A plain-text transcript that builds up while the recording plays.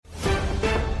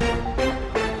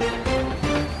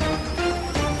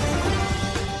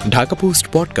Dhaka post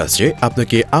পডকাস্টে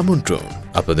আপনাকে আমন্ত্রণ।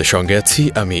 আপনাদের সঙ্গে আছি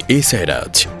আমি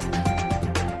সাইরাজ।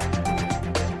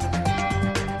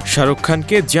 শাহরুখ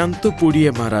খানকে জ্যান্ত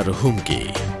পুড়িয়ে মারার হুমকি।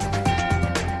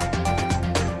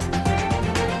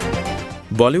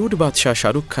 বলিউড বাদশাহ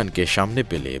শাহরুখ খানকে সামনে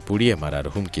পেলে পুড়িয়ে মারার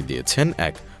হুমকি দিয়েছেন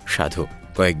এক সাধু।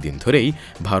 কয়েকদিন ধরেই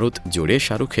ভারত জুড়ে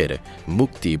শাহরুখের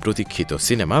মুক্তি প্রতীক্ষিত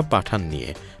সিনেমা পাঠান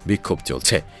নিয়ে বিক্ষোভ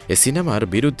চলছে। এ সিনেমার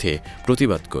বিরুদ্ধে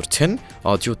প্রতিবাদ করছেন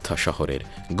অযোধ্যা শহরের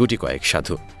গুটি কয়েক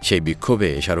সাধু। সেই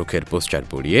বিক্ষোভে শাহরুখের পোস্টার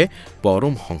পড়িয়ে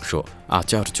পরমহংস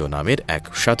আচার্য নামের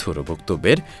এক সাধুর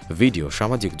বক্তব্যের ভিডিও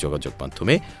সামাজিক যোগাযোগ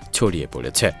মাধ্যমে ছড়িয়ে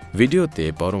পড়েছে।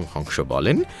 ভিডিওতে পরমহংস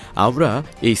বলেন, আমরা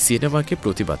এই সিনেমাকে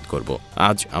প্রতিবাদ করব।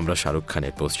 আজ আমরা শাহরুখ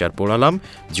খানের পোস্টার পড়ালাম,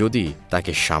 যদি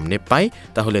তাকে সামনে পাই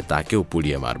তাহলে তাকেও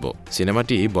পুড়িয়ে মারব।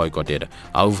 সিনেমাটি বয়কটের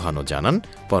আহ্বানও জানান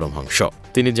পরমহংস।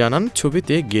 তিনি জানান,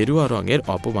 ছবিতে গেরুয়া রঙের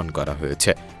অপমান করা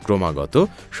হয়েছে, ক্রমাগত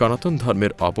সনাতন ধর্মের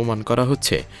অপমান করা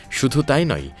হচ্ছে। শুধু তাই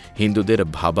নয়, হিন্দুদের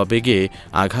ভাবাবেগে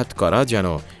আঘাত করা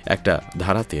যেন একটা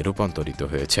ধারাতে রূপান্তরিত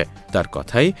হয়েছে। তার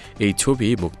কথাই, এই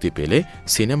ছবি মুক্তি পেলে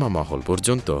সিনেমা মহল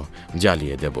পর্যন্ত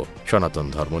জ্বালিয়ে দেব।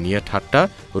 সনাতন ধর্ম নিয়ে ঠাট্টা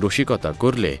রসিকতা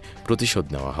করলে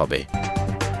প্রতিশোধ নেওয়া হবে।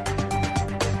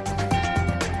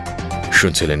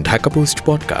 শুনছিলেন ঢাকা পোস্ট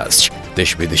পডকাস্ট।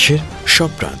 দেশ বিদেশের সব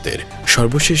প্রান্তের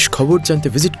সর্বশেষ খবর জানতে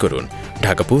ভিজিট করুন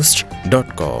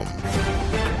ঢাকাপোস্ট.com।